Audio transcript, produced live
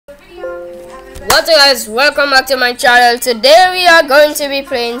What's up guys, welcome back to my channel. Today we are going to be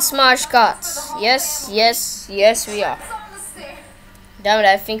playing Smash Karts. Yes we are. Damn it,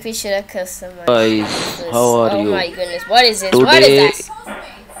 I think we should have customized Guys, this. how are Oh you? my goodness, what is this? Today What is that?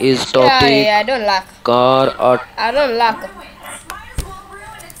 is Yeah, topic I don't like. car art. I don't like.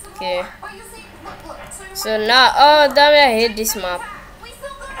 Okay. So now, oh damn it, I hate this map.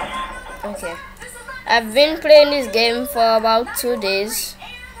 Okay. I've been playing this game for about 2 days.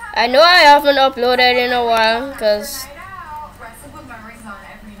 I know I haven't uploaded in a while because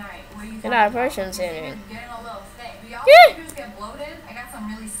I shouldn't say anything. Yeah.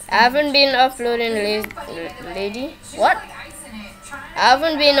 I haven't been uploading lady. What? I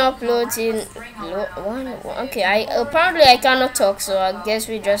haven't been uploading. Okay, apparently I cannot talk, so I guess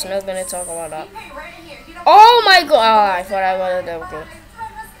we're just not gonna talk about that. Oh my god! Oh, I thought I wanted to go.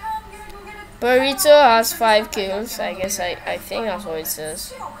 Burrito has 5 kills. I guess I think that's what it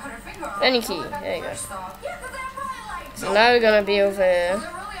says. Any key. There you go. So now we're gonna be over here.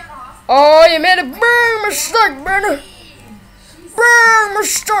 Oh, you made a big mistake, Brenner. Big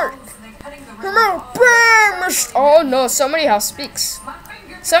mistake. No, big mistake. Oh no, somebody has speaks.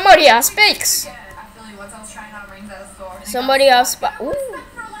 Somebody has speaks. Somebody has ooh.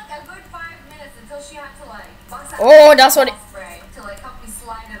 Oh, that's what it.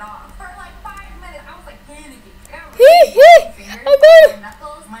 I'm good.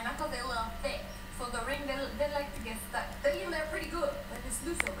 My knuckles, they're a little thick. So the ring, they like to get stuck. They're pretty good. Like it's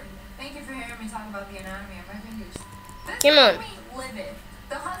loose over here. Thank you for hearing me talk about the anatomy of my fingers. Come on.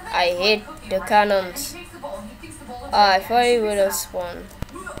 I hate the cannons. I thought he would have spawned.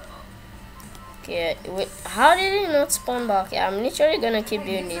 Okay, wait, how did he not spawn back? Yeah, I'm literally gonna keep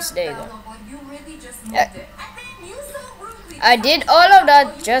doing this. There you go. I did all of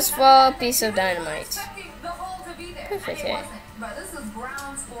that just for a piece of dynamite. Perfect. Yeah.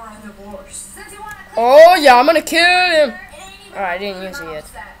 Oh yeah, I'm gonna kill him. Oh, I didn't use it yet.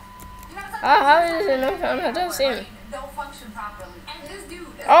 How is it not? I don't see him.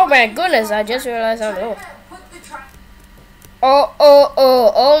 Oh my goodness, I just realized I'm low.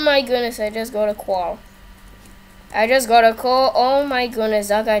 Oh my goodness, I just got a call. Oh my goodness,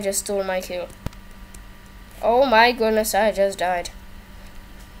 that guy just stole my kill. Oh my goodness, I just died.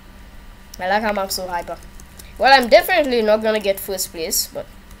 I like how I'm so hyper. Well, I'm definitely not gonna get first place, but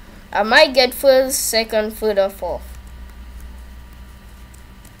I might get first, second, third, or fourth.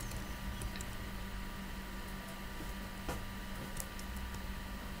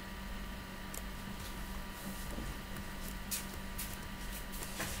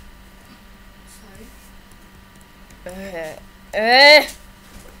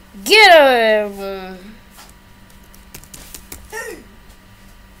 Get away!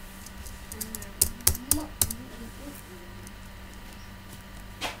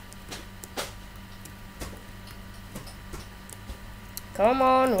 Come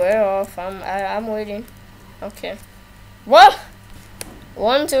on, we're off. I'm waiting. Okay. What?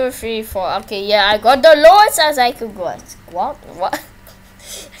 1, 2, 3, 4. Okay, yeah, I got the lowest as I could get. What?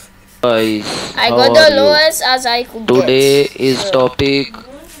 Guys, I got the lowest as I could get. Today is topic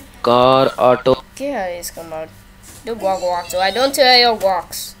car auto. Okay, how is come out? Do guac. So I don't tell your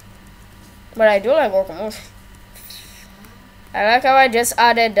guacs, but I do like guacamole. I like how I just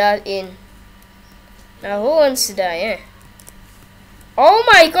added that in. Now who wants to die? Yeah. Oh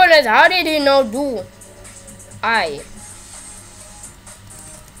my goodness, how did he not do?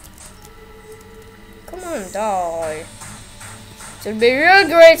 Come on, die. It would be real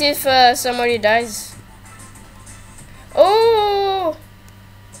great if somebody dies. Oh!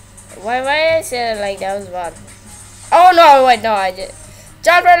 Why I said it like that was bad? Oh no, wait, no, I did.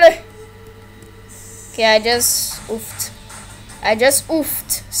 Jump early! Okay, I just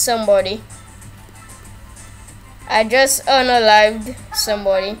oofed somebody. I just unalived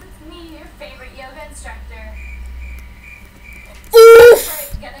somebody. Me, your favorite yoga instructor.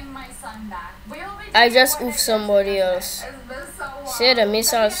 Oof! Getting my son back. I just oofed somebody else. See the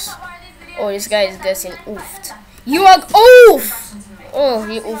missiles. Oh, this guy is getting oofed. You are oof! Oh,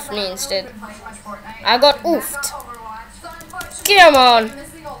 he oofed me instead. I got oofed. Come on.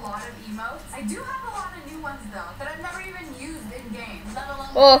 I do have a lot of new ones though that I've never even used in game.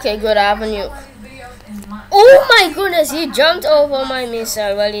 Oh, okay, good. I have a new. Oh my goodness, he jumped over my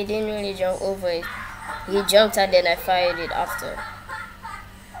missile. Well, he didn't really jump over it. He jumped and then I fired it after.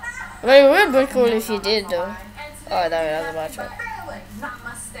 Well, it would be cool if he did though. Oh, that was a bad shot.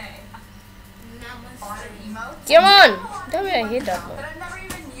 Come on! Damn it, I hit that one. That I've never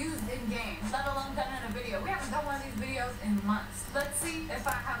even used in game, let alone done in a video. We haven't done one of these videos in months. Let's see if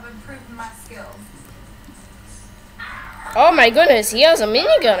I have improved my skills. Oh my goodness, he has a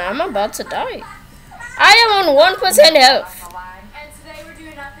minigun. I'm about to die. I am on 1% health. And today we're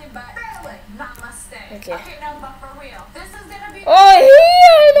doing nothing but namaste. Okay. Okay, no, but for real. This is gonna be. Oh, here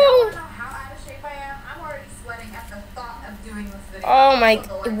I don't know. know how out of shape I am. I'm already sweating at the thought of doing this video. Oh my,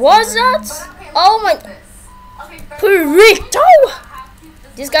 was that? Okay, Oh my, this. Okay, burrito.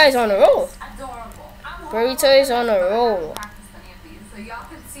 This guy's on a roll. adorable. Burrito is on a roll. Practice any of these, so y'all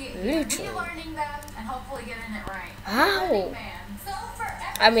can see it. Literally. Me learning them and hopefully getting it right. How? So for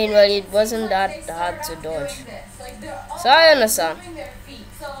I mean, well, it wasn't that hard to dodge. So I understand.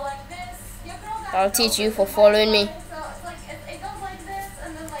 I'll teach you for following me. So it's like it goes like this,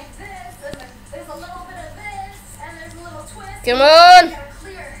 and then like this, and then there's a little bit of this, and there's a little twist. Come on.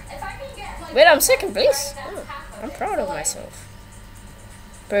 If I can get like Wait, I'm second place. Oh, I'm proud of myself.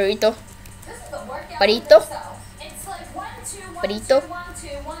 Burrito. this is the workout Burrito. itself. It's like 1, 2, 1, Burrito. 2, 1, 2,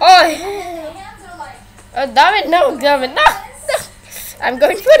 1, 2. Oh, And the hands are like oh, damn it, no, damn it, no. I'm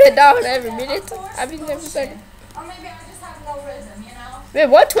going to put it down every minute. I mean, every second. or maybe I just have no rhythm, you know? Wait,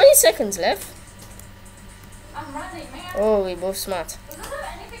 what? 20 seconds left? I'm running, man. Oh, we both smart. Does this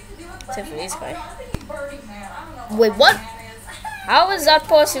have anything to do with Except for Burning this Man? guy. I'm thinking Burning Man. I don't know Wait, what? Burning Man is. How is that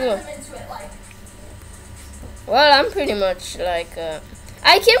possible? I'm into it, like, Well, I'm pretty much like,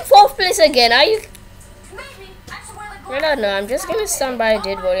 I came 4th place again. Are you? maybe I should wear like I don't know. I'm just gonna stand by a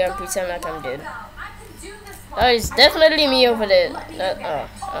dead body and pretend like I'm dead. I can do this. That is definitely me over there.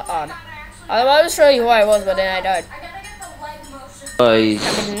 Odd. I was about to show you who I was, but then I died. I gotta get the leg motion.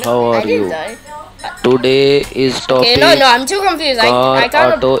 Guys, how I are didn't you? die. Today is Okay, topic no, I'm too confused. I car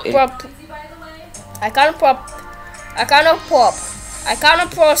cannot auto. prop. Easy, by the way. I cannot prop. I cannot pop. I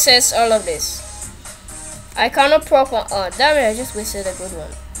cannot process all of this. I cannot prop. Oh, damn it! I just wasted a good one.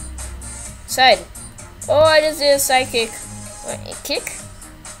 Side. Oh, I just did a side kick. What, a kick?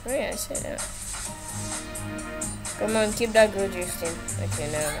 Oh yeah, I said that. Come on, keep that good drifting.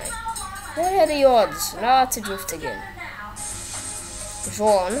 Okay, never mind. What are the odds? Now to drift again.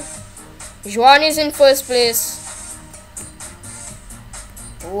 Juan is in 1st place.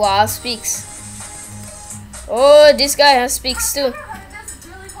 Wow, speaks. Oh, this guy has speaks too.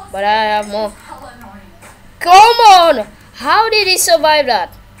 But I have more. Hella annoying. Come on! How did he survive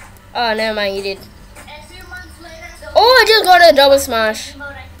that? Oh, never mind, he did. A few months later, Oh, I just got a double smash. mode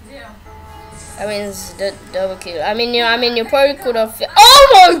I can do. I mean, it's the double kill. I mean, you probably could have.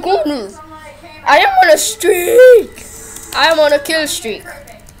 Oh my goodness! I'm like, hey, I am on a streak. I am on a kill streak.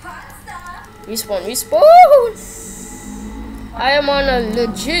 perfect. Hot stuff. Respawn, respawn. I am on a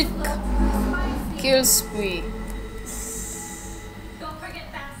legit kill spree. Don't forget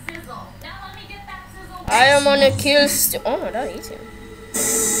that sizzle. Now let me get that sizzle. I am on a kill Oh no, that hit him.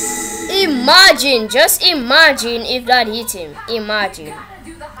 Imagine, just imagine if that hit him. Imagine. You gotta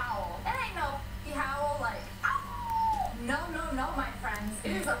do the howl. It ain't no the howl like, ow. No, my friends.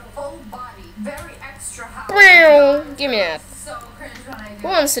 It is a full body, very extra howl. Give me that. So cringe when I do Who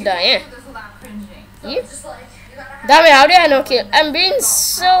wants to die, You eh? can't do this without cringing. So You? it's just like, you gotta have Damn it, how did I not kill? I'm being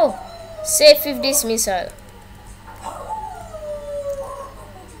so safe with this missile.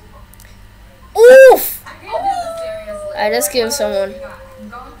 Oof! I can't do this seriously. I just killed someone. I'm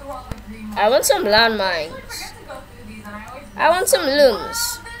going through all the green I want some landmines. forget to go through these, and I always I want some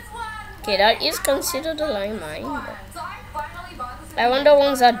looms. this one. Okay, that is considered a landmine. but So I finally bought this. I want the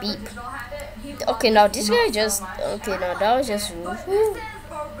ones that beep. Digital had it. He Okay, now this guy just. Okay, now that was just rude. But this is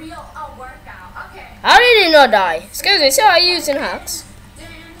for real a workout. Okay. How did he not die? Excuse me, so are you using hacks?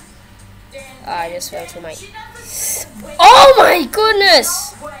 I just fell to my. She does this way Oh my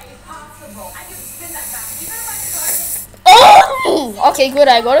goodness! possible. I can spin that back. Even if I started. Oh! Okay, good.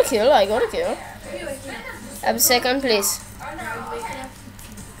 I got a kill. I got a kill. I'm 2nd place.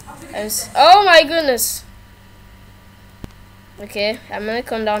 Oh my goodness. Okay, I'm gonna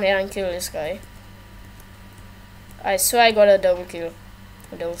come down here and kill this guy. I swear I got a double kill.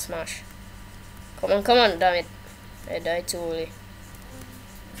 A double smash. Come on, damn it. I died too early.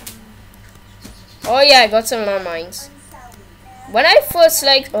 Oh yeah, I got some landmines. When I first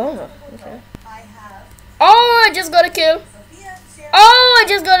oh, okay. Oh, I just got a kill. Oh, I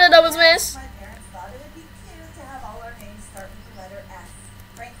just got a double smash. My parents thought it would be cute to have all our names start with the letter S.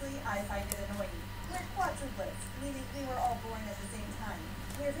 Frankly, I find it annoying. We're quadruplets, meaning we were all born at the same time.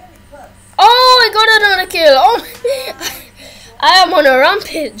 We're very close. Oh, I got another kill. Oh, I am on a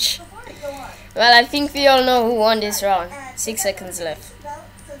rampage. Before we go on, Well, I think we all know who won this round. 6 seconds left. well,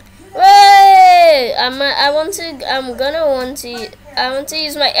 so you Wait, I want to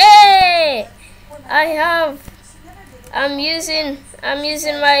use my. Hey, I'm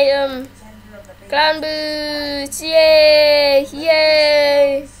using my clan boots. Yay!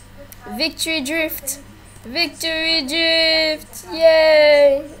 Victory drift. Victory drift!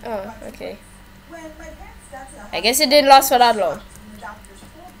 Yay! Oh, okay. When my parents got to the I guess it didn't last for that long. hospital, the doctors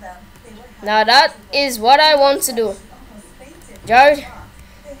told them they were having Now that is what I want to do. almost fainted. George,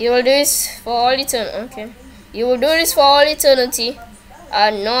 you will do this for all eternity. Okay. You will do this for all eternity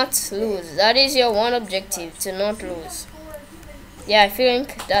and not lose. That is your one objective, to not lose. Yeah, I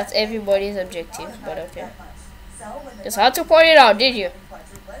think that's everybody's objective, but okay. Just had to point it out, did you?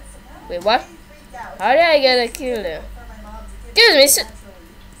 Wait, what? How did I get a kill there? Excuse me,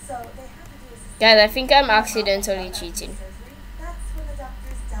 guys, I think I'm accidentally cheating.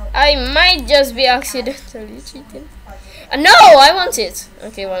 I might just be accidentally cheating. No, I want it.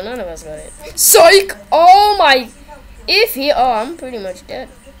 Okay, well, none of us got it. Psych! Oh my! I'm pretty much dead.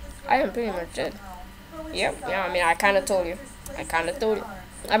 I am pretty much dead. Yep, yeah, I mean, I kind of told you. I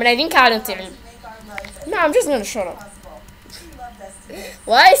mean, I didn't kind of tell you. No, I'm just gonna shut up.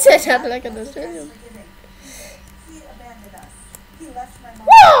 Why is it that like a stadium?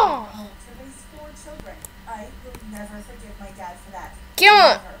 Whoa! Come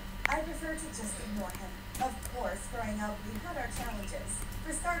on! I prefer to just ignore him. Of course, growing up, we had our challenges.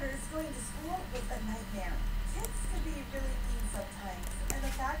 For starters, going to school was a nightmare. Kids could be really mean sometimes, and the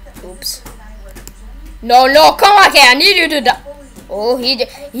fact that my sister and I were joined No, come on, okay, I need you to die. Oh, he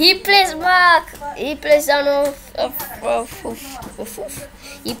plays back. He plays down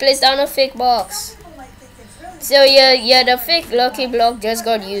he plays down a fake box. So yeah, the fake lucky block just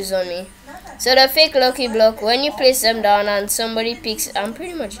got used on me. So the fake lucky block, when you place them down and somebody picks, I'm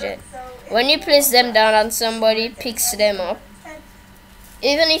pretty much dead. When you place them down and somebody picks them up,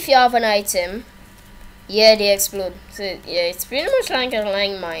 even if you have an item, yeah, they explode. So yeah, it's pretty much like a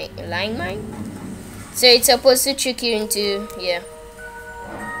lying mine. So it's supposed to trick you into, yeah.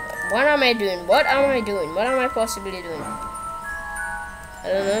 What am I doing? What am I possibly doing? I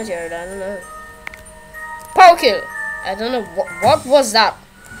don't know, Jared. I don't know. Power kill. I don't know what was that.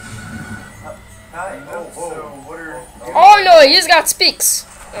 Oh no, he's got speaks.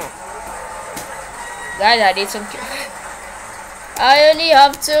 Oh. Guys, I did some kills. I only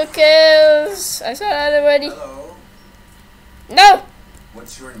have 2 kills. I saw that already. Hello. No.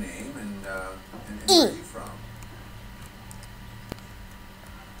 What's your name and where are you from?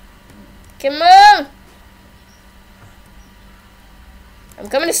 Come on. I'm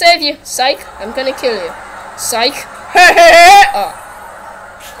coming to save you. Psych. I'm gonna kill you. Psych. Oh.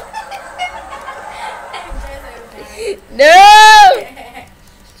 No.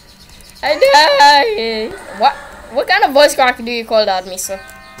 I died. What kind of voice crack do you call that, mister?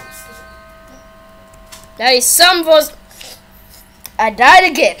 That is some voice. I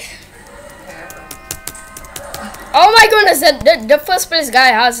died again. Oh my goodness, the first place guy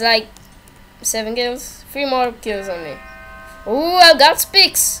has like 7 kills. 3 more kills on me. Ooh, I've got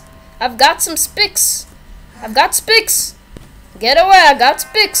speaks. I've got some speaks. I've got speaks. Get away, I got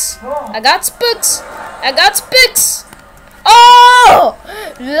speaks. I got speaks. I got speaks. Oh!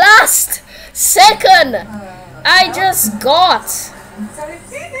 Last second. I just got.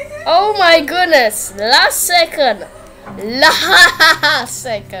 Oh my goodness. Last second. Last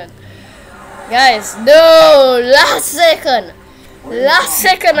second. Guys, no. Last second. Last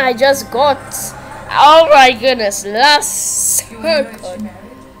second I just got. Oh my goodness. Last second.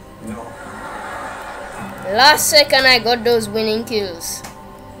 Last second I got those winning kills.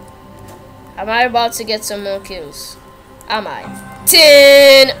 Am I about to get some more kills? Am I?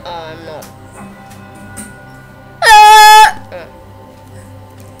 10. Oh, I'm not.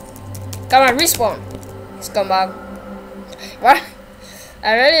 Come on, respawn. Scumbag. What?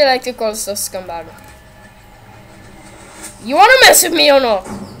 I really like to call stuff scumbag. You wanna mess with me or not?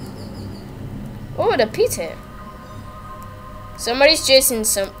 Oh, the pit here. Somebody's chasing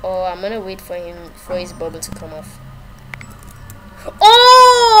some. Oh, I'm gonna wait for his bubble to come off.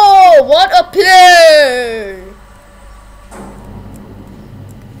 Oh, what a play!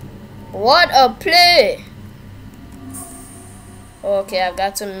 What a play! Okay, I've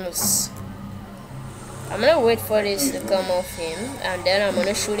got some moves. I'm gonna wait for this to come off him, and then I'm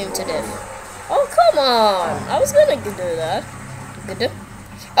gonna shoot him to death. Oh, come on! I was gonna do that.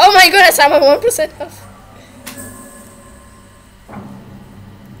 Oh my goodness, I'm at 1% off.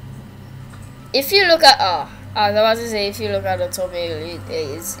 If you look at I was about to say, if you look at the top middle,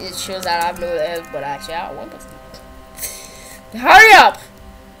 it shows that I have no health, but actually I have 1%. Hurry up!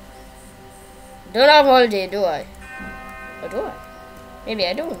 Don't have all day, do I? Or do I? Maybe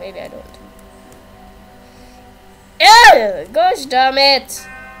I do, maybe I don't. Yeah, gosh damn it!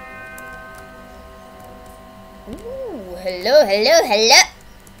 Ooh, hello.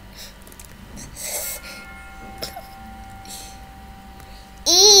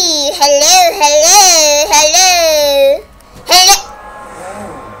 Hello.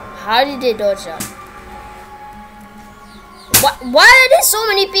 How did they dodge that? Why are there so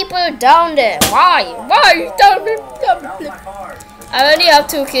many people down there? Why? Why? I only have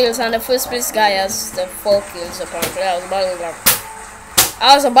 2 kills, and the first place guy has the 4 kills apparently. I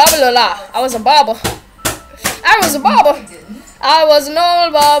was a barber. I was an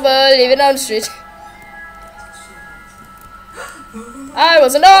old barber living on the street. I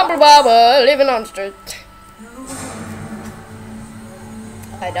was an old barber living on the street.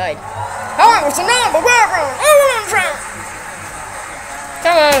 I died. I was an old barber living on the street.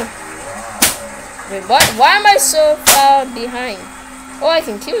 Come on. Wait, what? Why am I so far behind? Oh, I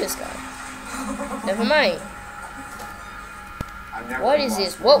can kill this guy. Never mind. What is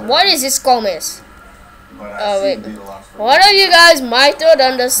this? What is this comments? Oh wait. One of you guys might not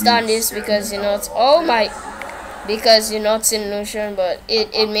understand this because you're not because you're not in Notion, but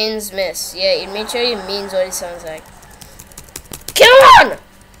it means mess. Yeah, it literally means what it sounds like. Come on!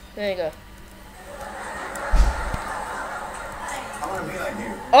 There you go.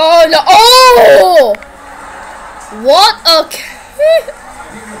 Oh no! Oh! What a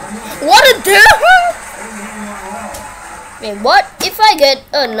what a devil! Wait, what if I get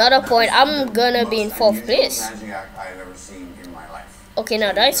another point? I'm gonna be in 4th place. Okay,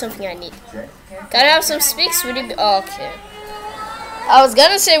 now that is something I need. Can I have some speaks? Would it be okay? I was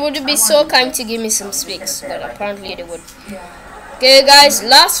gonna say, would it be so kind to give me some speaks, but apparently they would. Okay, guys,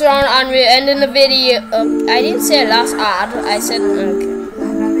 last round, and we're ending the video. I didn't say last ad. I said okay.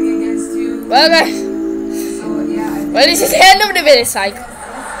 Well, guys. Well, this is the end of the video cycle.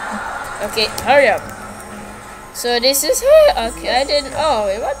 Okay, hurry up. So this is okay. I didn't. Oh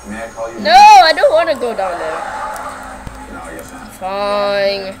wait, what? No, I don't want to go down there.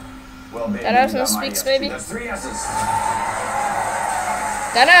 Fine. Can I have some speaks, maybe? Can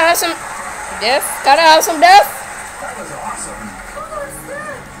I have some death? Can I have some death?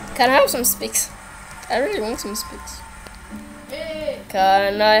 Can I have some speaks? I really want some speaks.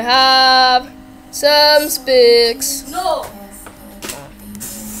 Can I have some speaks? No.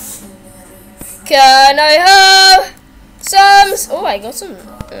 Can I have some? Oh, I got some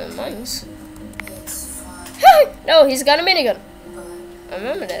mines. No, he's got a minigun. I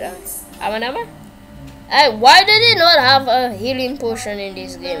remember that. Why did he not have a healing potion in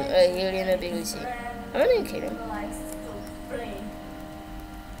this game? A healing ability. I'm gonna kill him.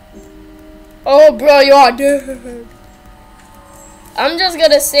 Oh, bro, you are dead. I'm just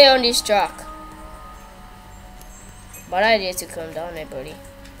gonna stay on this track. But I need to come down there, buddy.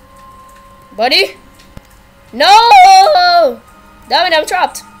 Buddy? No! Damn it, I'm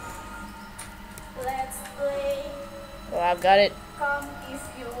trapped. Let's play. Oh, I've got it. Come if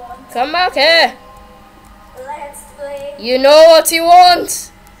you want. Come back here. Let's play. You know what you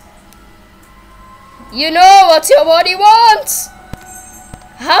want. You know what your body wants.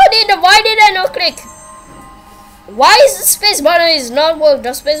 Why did I not click? Why is the space button is not working?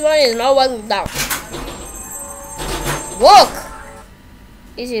 The space button is not working down. Work.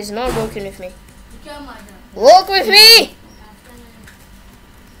 It is not working with me. Work with me.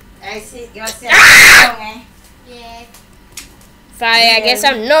 I see. You're Yeah. Fine, I guess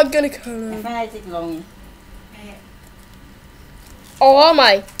I'm not gonna come. Oh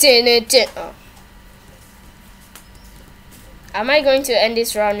my! Oh. Am I going to end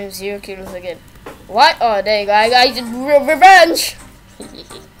this round with 0 kills again? What? Oh, there you go. I got revenge.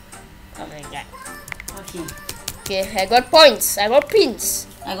 Oh my god. Okay. Okay, I got points. I got pins.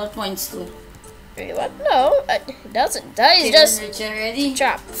 I got points too. Wait, what? No, that is just ready.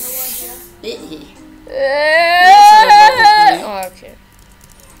 trap. Oh, okay,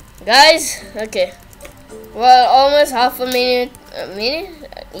 guys. Okay. Well, almost half a minute.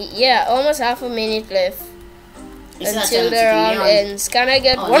 Yeah, almost half a minute left until the round ends. Can I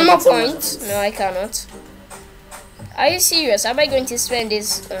get one more point? No, I cannot. Are you serious? Am I going to spend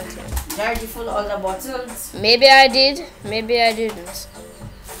this? Okay. George, you full all the bottles. Maybe I did. Maybe I didn't.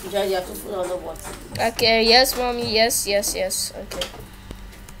 George, you have to full all the bottles. Okay. Yes, mommy. Yes. Okay.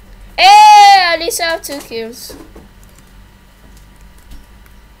 Hey, at least I have 2 kills.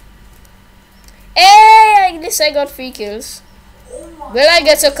 Hey, at least I got 3 kills. Will I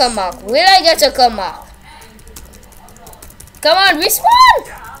get a comeback? Come on, respawn!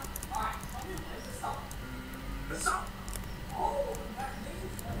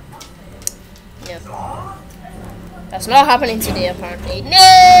 Yep. That's not happening today, apparently.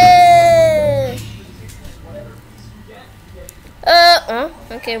 No!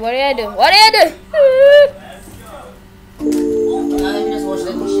 Okay, what do I do? Now let me just watch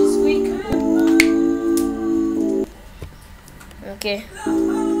the dishes quick. Okay.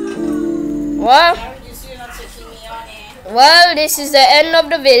 Well, You're not taking me on it. well, this is the end of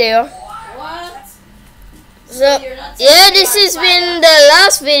the video. What? So, You're not yeah, taking this me on has fire. been the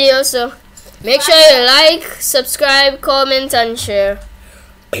last video. So, make sure you like, subscribe, comment, and share.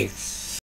 Peace.